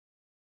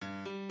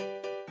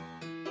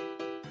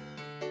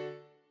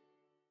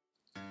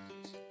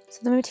So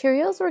the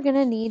materials we're going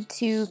to need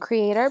to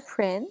create our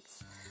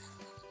prints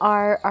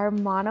are our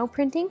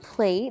monoprinting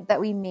plate that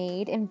we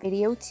made in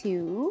video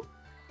 2,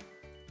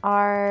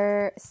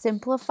 our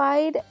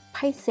simplified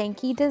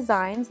Pysanky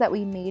designs that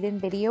we made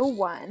in video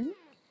 1,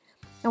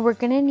 and we're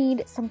going to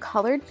need some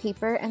colored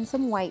paper and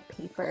some white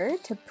paper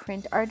to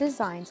print our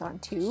designs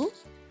onto,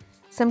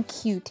 some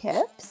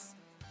Q-tips,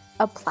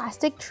 a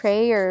plastic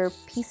tray or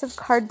piece of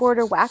cardboard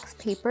or wax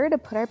paper to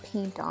put our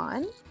paint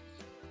on,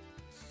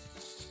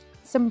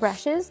 some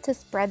brushes to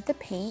spread the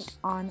paint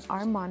on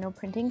our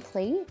monoprinting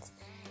plate,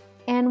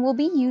 and we'll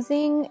be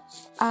using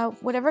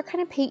whatever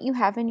kind of paint you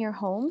have in your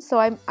home. So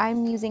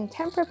I'm using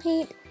tempera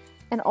paint,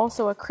 and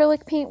also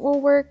acrylic paint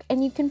will work,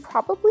 and you can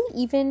probably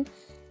even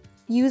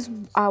use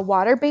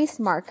water-based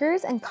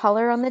markers and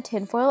color on the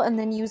tinfoil, and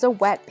then use a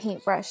wet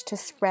paintbrush to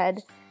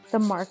spread the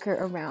marker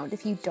around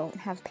if you don't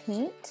have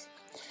paint.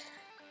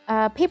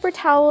 Paper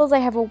towels, I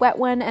have a wet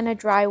one and a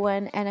dry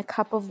one, and a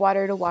cup of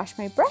water to wash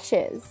my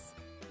brushes.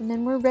 And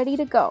then we're ready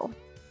to go.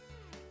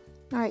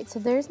 Alright, so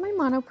there's my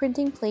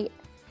monoprinting plate.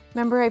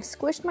 Remember, I've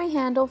squished my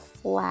handle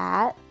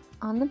flat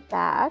on the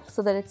back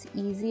so that it's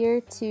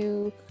easier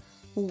to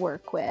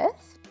work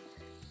with.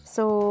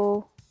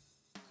 So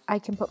I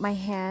can put my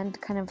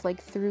hand kind of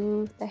like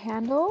through the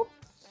handle,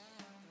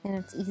 and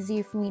it's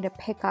easier for me to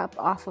pick up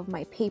off of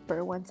my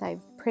paper once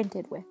I've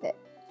printed with it.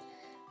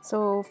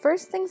 So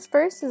first things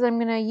first is I'm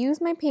going to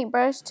use my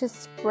paintbrush to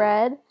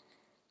spread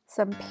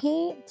some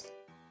paint.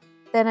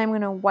 Then I'm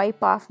going to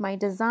wipe off my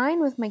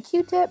design with my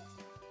Q-tip,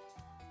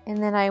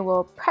 and then I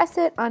will press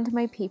it onto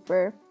my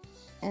paper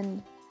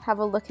and have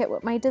a look at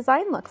what my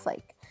design looks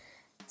like.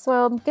 So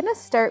I'm going to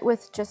start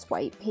with just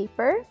white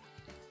paper.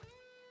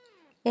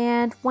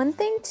 And one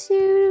thing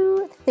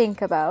to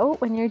think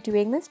about when you're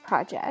doing this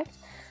project,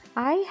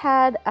 I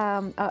had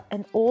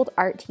an old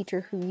art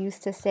teacher who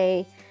used to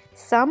say,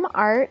 some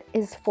art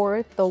is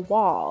for the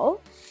wall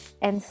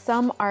and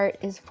some art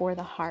is for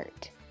the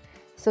heart.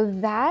 So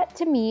that,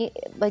 to me,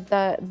 like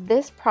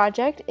this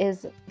project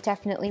is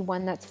definitely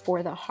one that's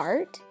for the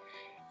heart.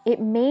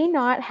 It may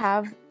not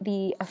have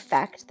the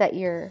effect that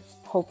you're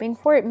hoping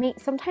for.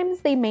 Sometimes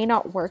they may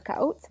not work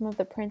out. Some of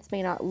the prints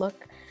may not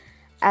look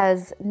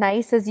as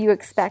nice as you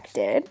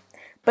expected,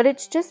 but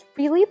it's just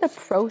really the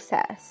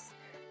process,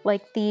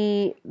 like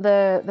the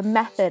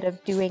method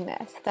of doing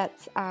this,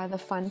 that's the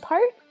fun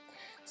part.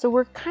 So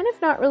we're kind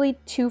of not really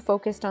too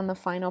focused on the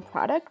final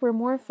product. We're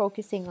more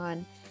focusing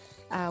on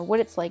what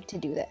it's like to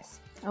do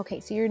this.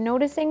 Okay, so you're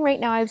noticing right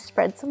now I've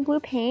spread some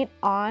blue paint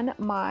on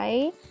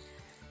my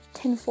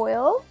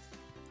tinfoil,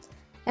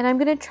 and I'm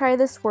gonna try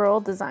the swirl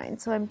design.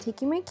 So I'm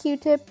taking my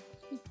Q-tip,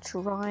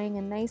 drawing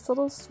a nice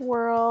little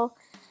swirl.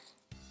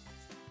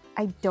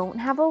 I don't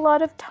have a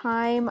lot of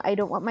time. I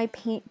don't want my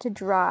paint to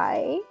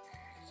dry.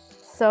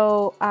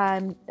 So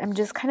I'm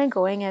just kind of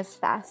going as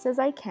fast as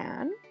I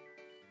can.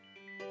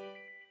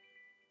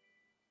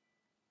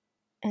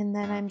 And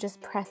then I'm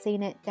just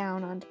pressing it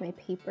down onto my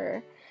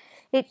paper.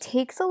 It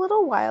takes a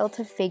little while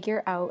to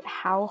figure out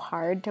how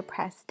hard to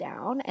press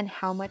down and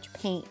how much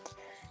paint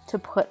to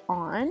put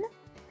on.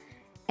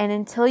 And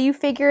until you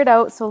figure it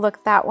out, so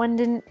look, that one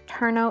didn't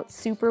turn out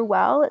super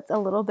well. It's a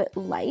little bit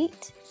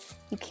light.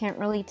 You can't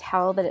really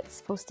tell that it's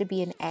supposed to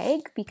be an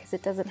egg because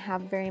it doesn't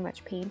have very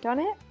much paint on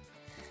it.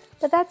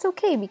 But that's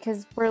okay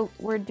because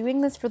we're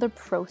doing this for the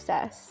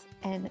process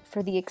and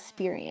for the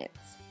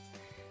experience.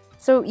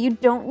 So you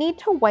don't need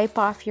to wipe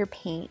off your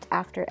paint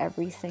after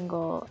every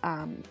single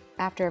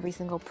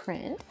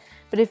print,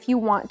 but if you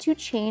want to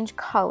change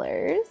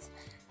colors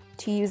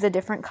to use a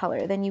different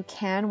color, then you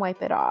can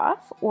wipe it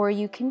off, or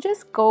you can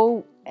just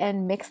go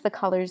and mix the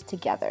colors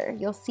together.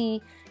 You'll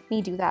see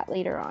me do that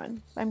later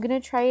on. I'm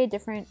gonna try a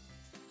different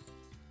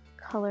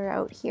color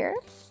out here.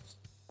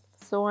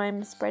 So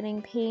I'm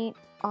spreading paint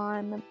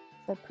on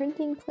the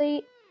printing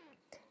plate.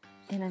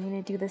 And I'm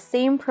going to do the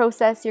same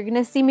process. You're going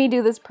to see me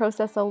do this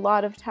process a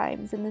lot of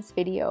times in this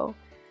video.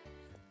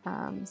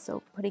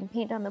 So putting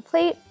paint on the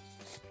plate,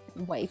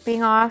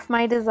 wiping off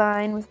my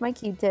design with my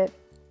Q-tip,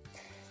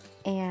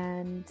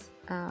 and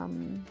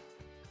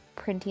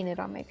printing it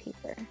on my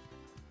paper.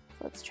 So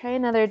let's try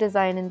another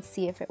design and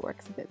see if it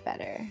works a bit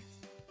better.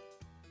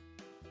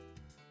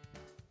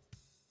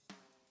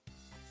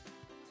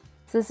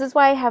 So this is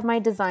why I have my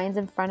designs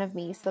in front of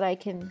me so that I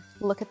can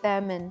look at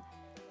them and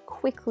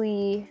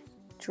quickly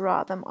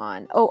draw them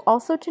on. Oh,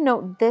 also to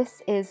note,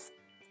 this is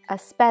a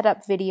sped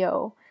up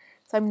video,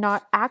 so I'm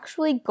not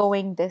actually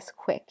going this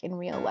quick in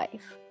real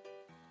life.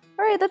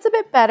 All right, that's a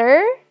bit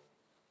better,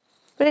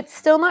 but it's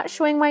still not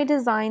showing my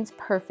designs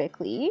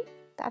perfectly.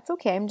 That's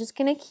okay, I'm just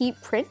gonna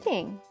keep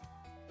printing.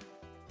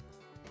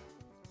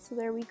 So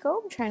there we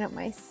go, I'm trying out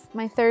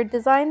my third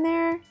design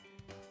there.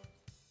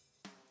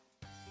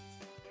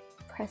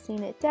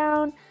 Pressing it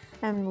down,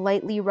 I'm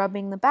lightly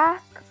rubbing the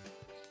back,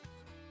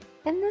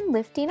 and then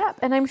lifting up.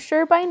 And I'm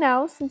sure by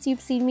now, since you've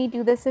seen me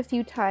do this a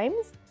few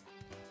times,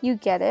 you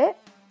get it.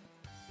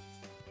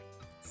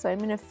 So I'm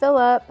gonna fill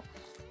up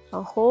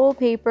a whole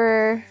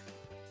paper,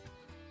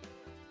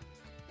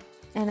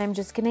 and I'm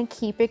just gonna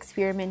keep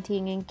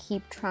experimenting and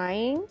keep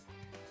trying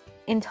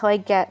until I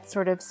get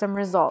sort of some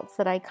results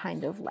that I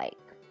kind of like,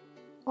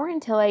 or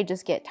until I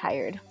just get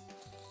tired.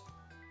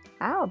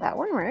 Ow, that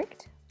one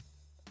worked.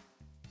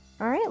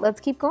 All right, let's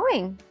keep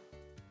going.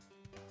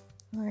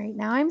 All right,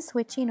 now I'm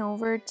switching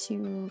over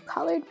to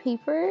colored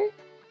paper,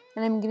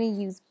 and I'm gonna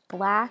use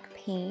black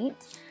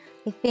paint.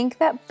 I think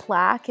that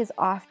black is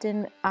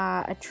often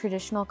a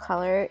traditional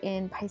color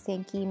in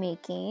Pysanky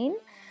making.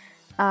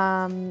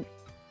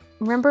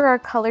 Remember our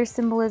color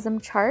symbolism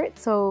chart?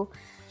 So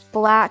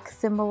black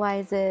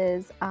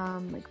symbolizes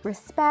like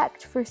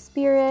respect for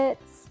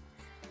spirits,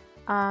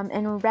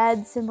 and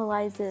red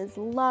symbolizes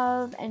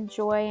love and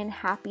joy and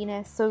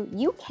happiness. So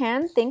you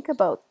can think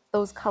about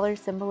those color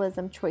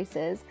symbolism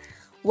choices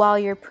while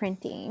you're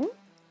printing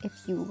if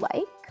you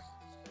like.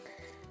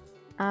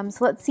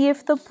 So let's see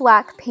if the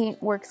black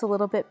paint works a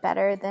little bit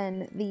better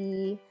than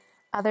the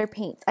other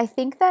paints. I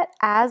think that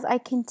as I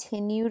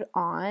continued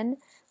on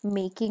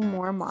making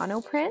more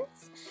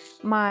monoprints,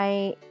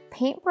 my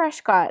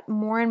paintbrush got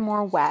more and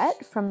more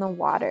wet from the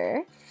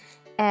water,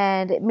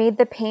 and it made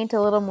the paint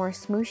a little more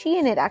smooshy,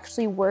 and it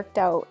actually worked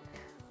out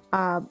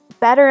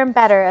better and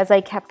better as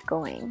I kept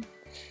going.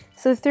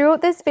 So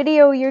throughout this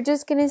video, you're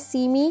just gonna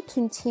see me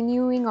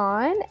continuing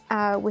on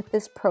with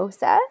this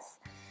process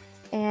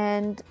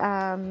and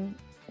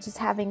just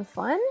having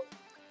fun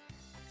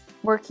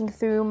working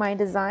through my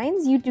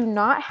designs. You do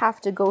not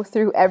have to go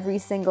through every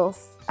single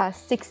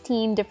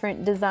 16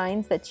 different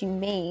designs that you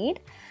made,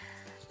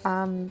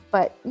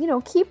 but you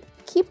know,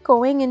 keep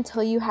going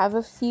until you have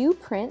a few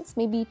prints,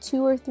 maybe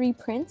 2 or 3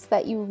 prints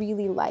that you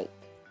really like.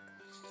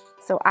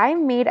 So I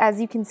made, as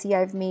you can see,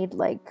 I've made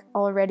like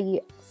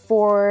already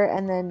 4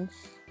 and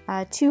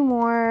then 2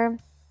 more,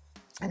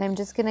 and I'm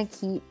just gonna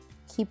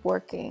keep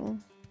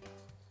working.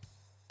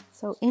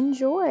 So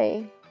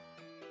enjoy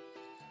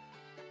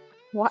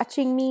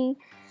watching me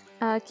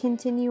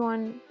continue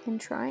on and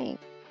trying.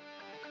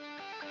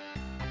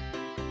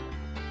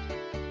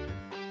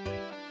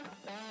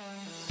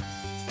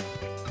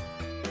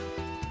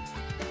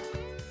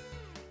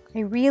 I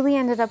really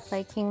ended up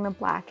liking the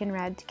black and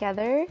red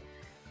together.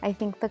 I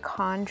think the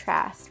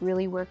contrast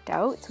really worked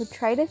out. So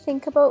try to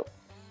think about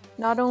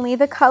not only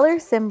the color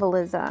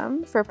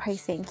symbolism for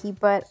Pysanky,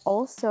 but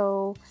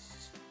also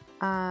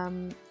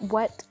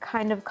what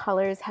kind of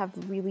colors have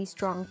really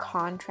strong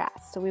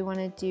contrast. So we want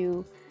to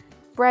do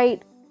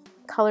bright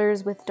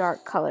colors with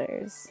dark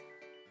colors,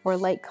 or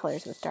light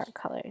colors with dark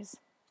colors.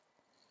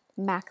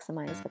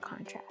 Maximize the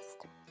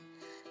contrast.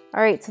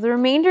 All right, so the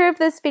remainder of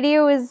this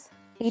video is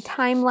a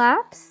time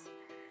lapse.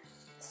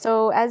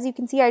 So as you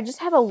can see, I just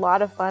had a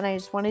lot of fun. I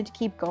just wanted to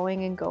keep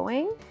going and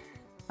going.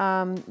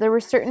 There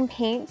were certain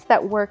paints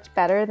that worked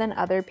better than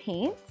other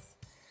paints.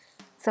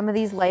 Some of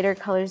these lighter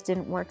colors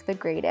didn't work the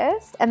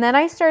greatest. And then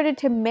I started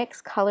to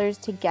mix colors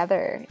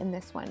together in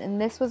this one. And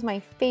this was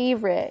my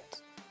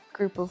favorite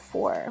group of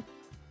 4.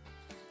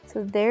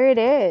 So there it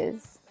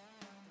is.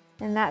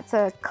 And that's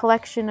a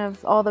collection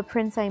of all the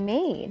prints I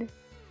made.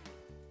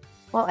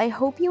 Well, I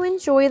hope you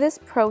enjoy this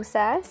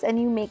process and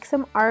you make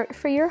some art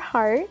for your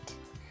heart.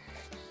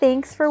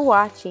 Thanks for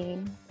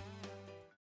watching.